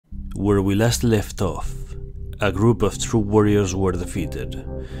where we last left off, a group of true warriors were defeated.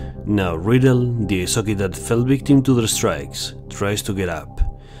 Now Riddle, the Isoki that fell victim to their strikes, tries to get up.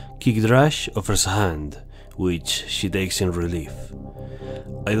 Kick Drash offers a hand, which she takes in relief.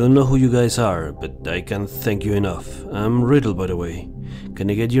 I don't know who you guys are, but I can't thank you enough. I'm Riddle, by the way. Can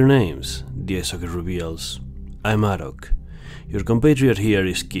I get your names? The Isoki reveals. I'm Arok. Your compatriot here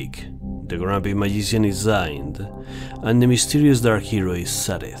is Kick. The grumpy magician is Zind, and the mysterious dark hero is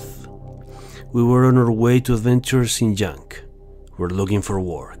Sareth. We were on our way to adventures in junk. We're looking for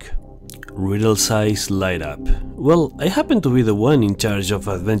work. Riddle's eyes light up. Well, I happen to be the one in charge of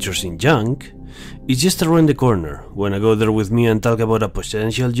adventures in junk. It's just around the corner. Wanna go there with me and talk about a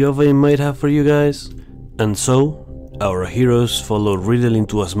potential job I might have for you guys? And so, our heroes follow Riddle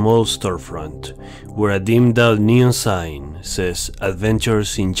into a small storefront, where a dimmed-out neon sign says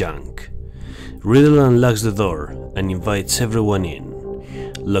Adventures in Junk. Riddle unlocks the door and invites everyone in,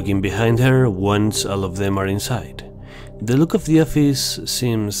 locking behind her once all of them are inside. The look of the office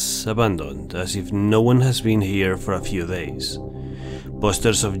seems abandoned, as if no one has been here for a few days.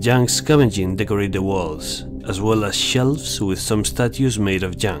 Posters of junk scavenging decorate the walls, as well as shelves with some statues made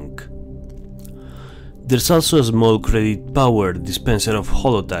of junk. There's also a small credit-powered dispenser of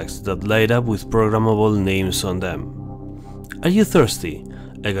holotags that light up with programmable names on them. Are you thirsty?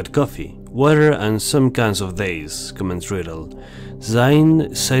 I got coffee, water and some cans of days, comments Riddle.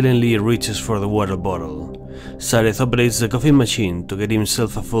 Zain silently reaches for the water bottle. Sareth operates the coffee machine to get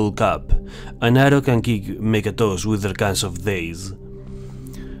himself a full cup, and Arok and Kick make a toast with their cans of days.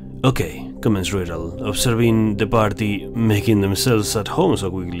 Okay, comments Riddle, observing the party making themselves at home so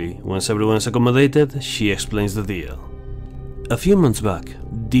quickly. Once everyone's accommodated, she explains the deal. A few months back,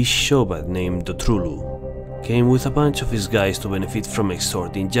 this showbat named Trulu came with a bunch of his guys to benefit from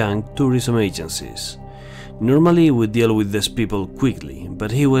extorting junk tourism agencies. Normally we deal with these people quickly,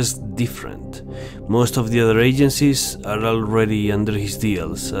 but he was different. Most of the other agencies are already under his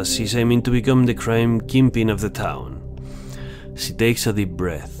deals, as he's aiming to become the crime kingpin of the town. She takes a deep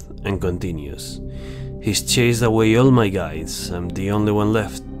breath and continues. He's chased away all my guys, I'm the only one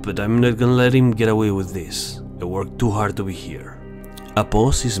left, but I'm not gonna let him get away with this. I worked too hard to be here. A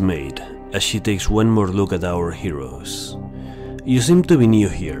pause is made as she takes one more look at our heroes. You seem to be new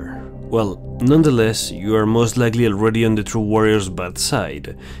here. Well, nonetheless, you are most likely already on the true warrior's bad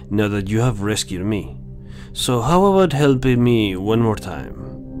side, now that you have rescued me. So how about helping me one more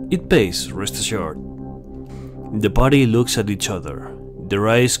time? It pays, rest assured. The party looks at each other, their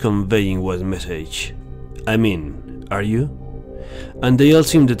eyes conveying what message. I mean, are you? And they all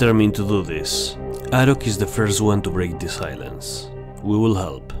seem determined to do this. Arok is the first one to break the silence. We will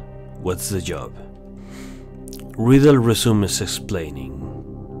help. What's the job? Riddle resumes explaining.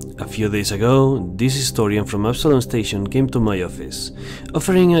 A few days ago, this historian from Absalom Station came to my office,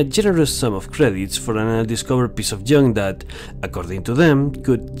 offering a generous sum of credits for an undiscovered piece of junk that, according to them,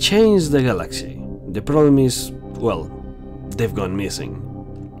 could change the galaxy. The problem is, well, they've gone missing.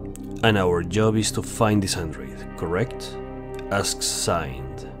 And our job is to find this android, correct? Asks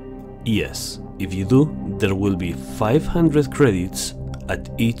Signed. Yes, if you do, there will be 500 credits at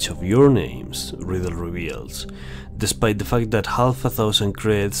each of your names, Riddle reveals. Despite the fact that half 1,000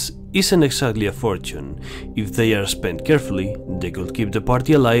 credits isn't exactly a fortune, if they are spent carefully, they could keep the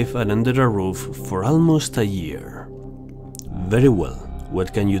party alive and under a roof for almost a year. Very well,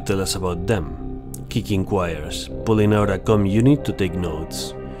 what can you tell us about them? Kick inquires, pulling out a comm unit to take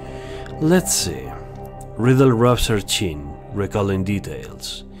notes. Let's see. Riddle rubs her chin, recalling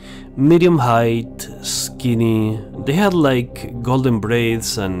details. Medium height, skinny, they had like golden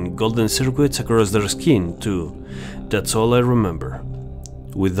braids and golden circuits across their skin too. That's all I remember.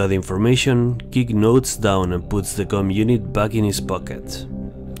 With that information, Kick notes down and puts the comm unit back in his pocket.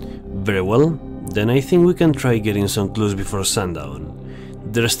 Very well, then I think we can try getting some clues before sundown.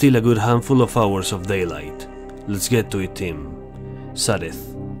 There's still a good handful of hours of daylight. Let's get to it, team.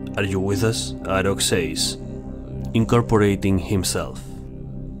 Sareth, are you with us? Arok says, incorporating himself.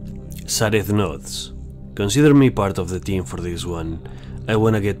 Sareth nods. Consider me part of the team for this one. I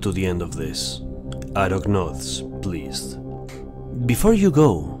wanna get to the end of this. Arok nods, pleased. Before you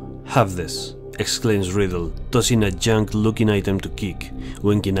go, have this, exclaims Riddle, tossing a junk-looking item to Kick,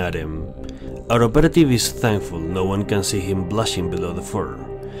 winking at him. Our operative is thankful no one can see him blushing below the fur.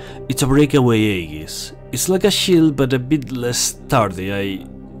 It's a breakaway Aegis. It's like a shield but a bit less sturdy. I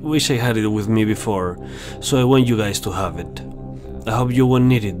wish I had it with me before, so I want you guys to have it. I hope you won't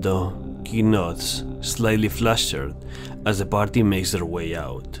need it though. Kick nods, slightly flustered, as the party makes their way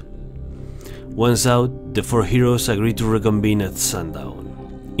out. Once out, the four heroes agree to reconvene at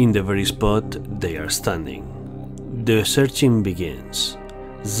sundown, in the very spot they are standing. The searching begins.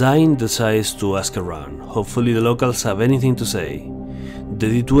 Zain decides to ask around, hopefully the locals have anything to say.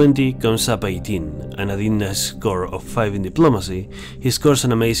 The D20 comes up 18, and Adin has a score of 5 in diplomacy, he scores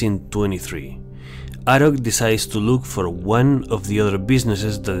an amazing 23. Arok decides to look for one of the other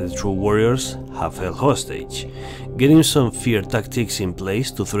businesses that the true warriors have held hostage, getting some fear tactics in place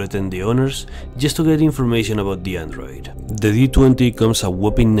to threaten the owners just to get information about the android. The D20 comes a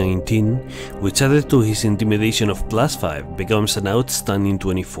whopping 19, which added to his intimidation of +5 becomes an outstanding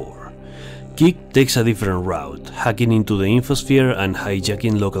 24. Kik takes a different route, hacking into the infosphere and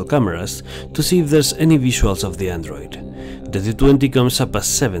hijacking local cameras to see if there's any visuals of the android. The D20 comes up as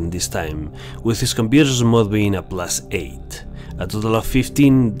 7 this time, with his computer's mod being a +8. A total of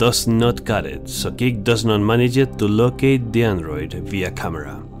 15 does not cut it, so Kik does not manage it to locate the android via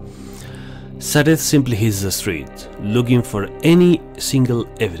camera. Sareth simply hits the street, looking for any single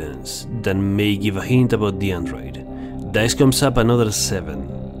evidence that may give a hint about the android. Dice comes up another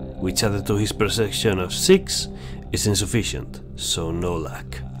 7, which added to his perception of 6 is insufficient, so no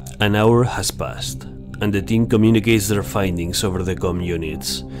luck. An hour has passed, and the team communicates their findings over the comm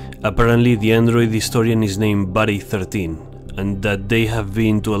units. Apparently the android historian is named Barry 13, and that they have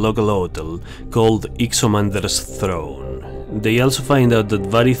been to a local hotel called Ixomander's Throne. They also find out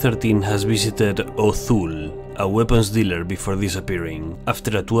that Barry 13 has visited Othul, a weapons dealer, before disappearing.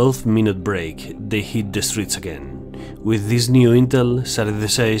 After a 12-minute break, they hit the streets again. With this new intel, Sareth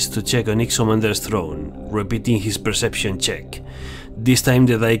decides to check on Ixomander's Throne, repeating his perception check. This time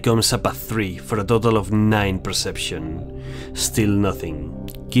the die comes up at 3 for a total of 9 perception. Still nothing.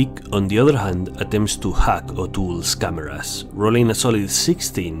 Kik, on the other hand, attempts to hack O'Toole's cameras, rolling a solid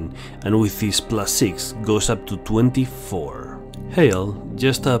 16, and with his +6 goes up to 24. Hail,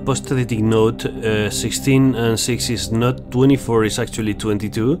 just a post-editing note, 16 and 6 is not 24, is actually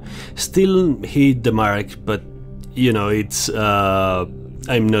 22. Still hit the mark, but you know, it's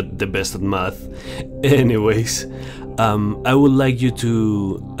I'm not the best at math. Anyways, I would like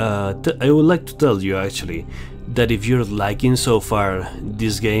to tell you actually that if you're liking so far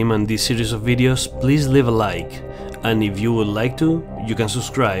this game and this series of videos, please leave a like, and if you would like to, you can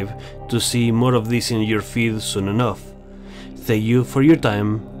subscribe to see more of this in your feed soon enough. Thank you for your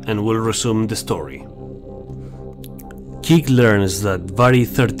time, and we'll resume the story. Kik learns that Barry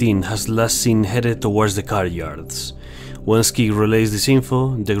 13 has last seen headed towards the car yards. Once Kik relays this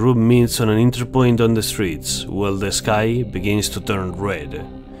info, the group meets on an interpoint on the streets, while the sky begins to turn red.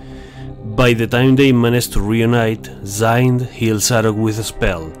 By the time they manage to reunite, Zain heals Arok with a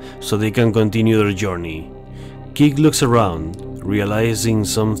spell, so they can continue their journey. Kik looks around, realizing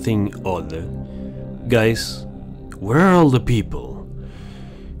something odd. Guys, where are all the people?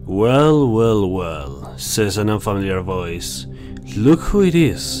 Well, says an unfamiliar voice. Look who it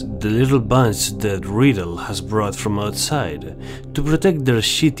is, the little bunch that Riddle has brought from outside to protect their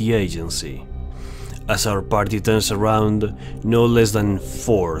shitty agency. As our party turns around, no less than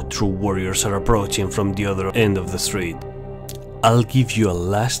 4 true warriors are approaching from the other end of the street. I'll give you a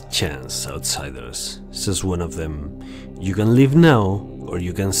last chance, outsiders, says one of them. You can leave now, or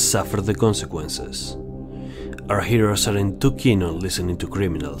you can suffer the consequences. Our heroes aren't too keen on listening to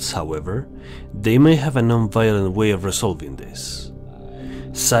criminals, however, they may have a non-violent way of resolving this.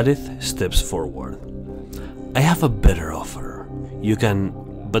 Sareth steps forward. I have a better offer. You can...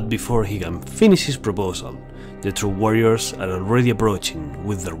 But before he can finish his proposal, the true warriors are already approaching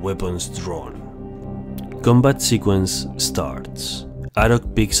with their weapons drawn. Combat sequence starts.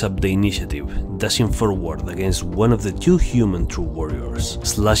 Arok picks up the initiative, dashing forward against one of the 2 human true warriors,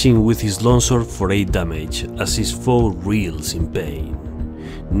 slashing with his longsword for 8 damage as his foe reels in pain.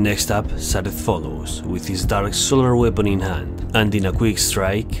 Next up, Sareth follows, with his dark solar weapon in hand, and in a quick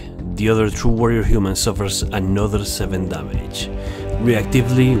strike, the other true warrior human suffers another 7 damage.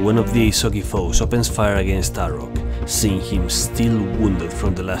 Reactively, one of the Isoki foes opens fire against Arok, seeing him still wounded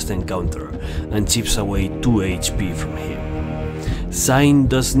from the last encounter, and chips away 2 HP from him. Zain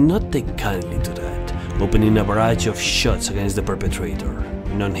does not take kindly to that, opening a barrage of shots against the perpetrator.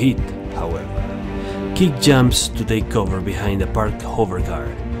 None hit, however. Kik jumps to take cover behind a parked hovercar,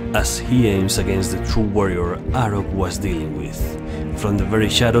 as he aims against the true warrior Arok was dealing with. From the very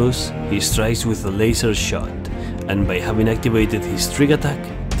shadows, he strikes with a laser shot, and by having activated his trick attack,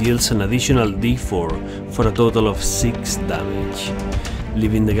 deals an additional d4 for a total of 6 damage.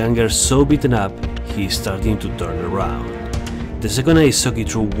 Leaving the ganger so beaten up, he is starting to turn around. The second Isoki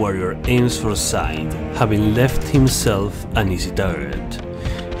true warrior aims for Zain, having left himself an easy target.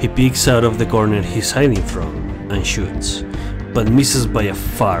 He peeks out of the corner he's hiding from and shoots, but misses by a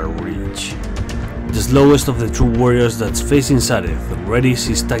far reach. The slowest of the true warriors that's facing Sareth readies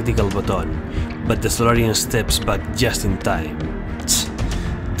his tactical baton, but the Solarian steps back just in time.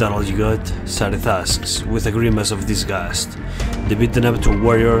 That all you got? Sareth asks, with a grimace of disgust. The beaten-up true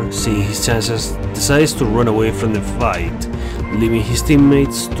warrior, seeing his chances, decides to run away from the fight, leaving his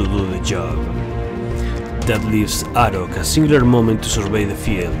teammates to do the job. That leaves Arok a singular moment to survey the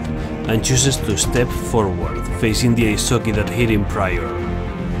field, and chooses to step forward, facing the Aisoki that hit him prior.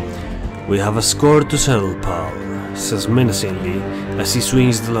 "We have a score to settle, pal," says menacingly as he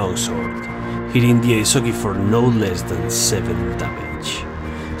swings the longsword, hitting the Aisoki for no less than 7 damage.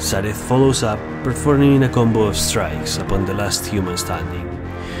 Sareth follows up, performing a combo of strikes upon the last human standing.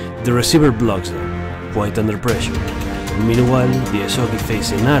 The receiver blocks them, quite under pressure. Meanwhile, the Aisoki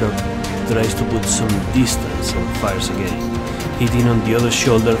facing Arok tries to put some distance and fires again, hitting on the other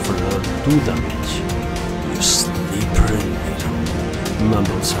shoulder for another 2 damage. "You slippery little,"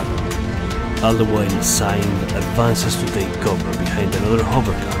 mumbles Arok. All the while, Signed advances to take cover behind another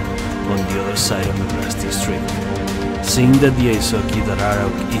hovercar on the other side of the dusty street. Seeing that the Aisoki that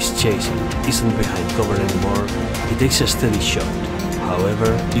Arok is chasing isn't behind cover anymore, he takes a steady shot. However,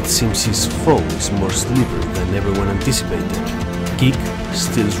 it seems his foe is more slippery than everyone anticipated. Kick,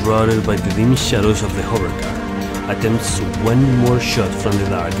 still shrouded by the dim shadows of the hovercar, attempts one more shot from the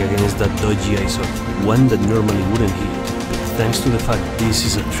dark against that dodgy Aisoki, one that normally wouldn't hit, but thanks to the fact this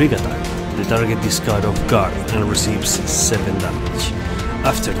is a trick attack, the target is caught off guard and receives 7 damage.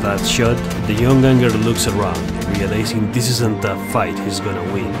 After that shot, the young ganger looks around, realizing this isn't a fight he's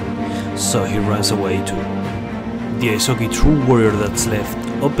gonna win, so he runs away too. The Aisoki true warrior that's left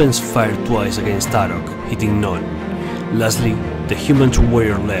opens fire twice against Arok, hitting none. Lastly, the human true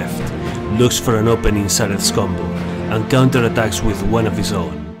warrior left looks for an opening in Sareth's combo and counterattacks with one of his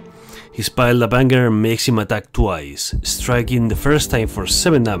own. His piled-up anger makes him attack twice, striking the first time for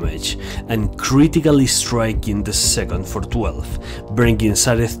 7 damage and critically striking the second for 12, bringing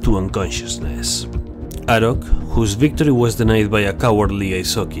Sareth to unconsciousness. Arok, whose victory was denied by a cowardly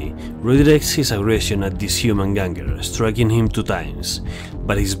Aisoki, redirects his aggression at this human ganger, striking him 2 times,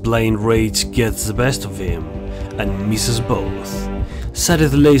 but his blind rage gets the best of him and misses both.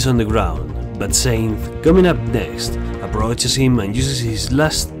 Sareth lays on the ground, but Saint, coming up next, approaches him and uses his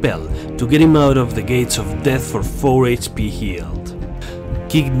last spell to get him out of the gates of death for 4 HP healed.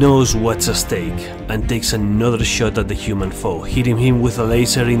 Kick knows what's at stake and takes another shot at the human foe, hitting him with a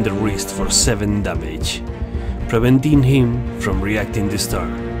laser in the wrist for 7 damage, preventing him from reacting this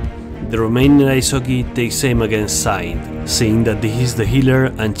turn. The remaining Aisoki takes aim against Saint, seeing that he's the healer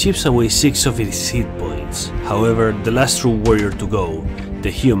and chips away 6 of his hit points. However, the last true warrior to go,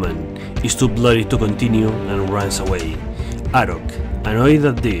 the human, is too bloody to continue and runs away. Arok, annoyed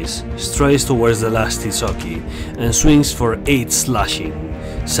at this, strides towards the last Aisoki and swings for 8 slashing.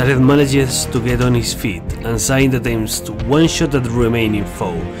 Sareth manages to get on his feet and Saint attempts to one-shot at the remaining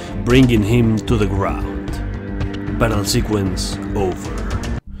foe, bringing him to the ground. Battle sequence over.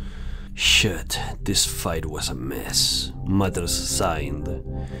 "Shit, this fight was a mess," mutters Signed.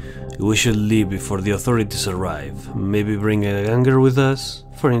 "We should leave before the authorities arrive. Maybe bring a ganger with us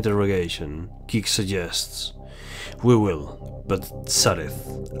for interrogation," Kick suggests. "We will, but Sareth,"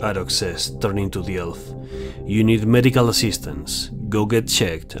 Arok says, turning to the elf, "you need medical assistance. Go get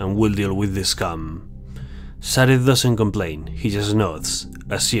checked and we'll deal with this scum." Sareth doesn't complain, he just nods,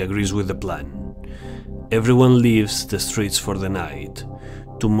 as he agrees with the plan. Everyone leaves the streets for the night.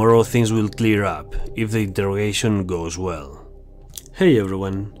 Tomorrow things will clear up, if the interrogation goes well. Hey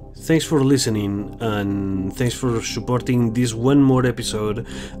everyone, thanks for listening and thanks for supporting this one more episode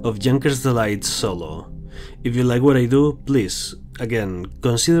of Junker's Delight Solo. If you like what I do, please, again,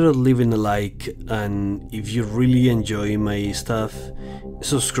 consider leaving a like, and if you really enjoy my stuff,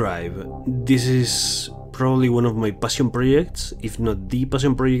 subscribe. This is probably one of my passion projects, if not the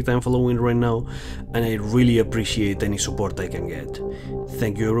passion project I'm following right now, and I really appreciate any support I can get.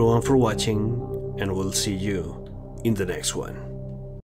 Thank you everyone for watching, and we'll see you in the next one.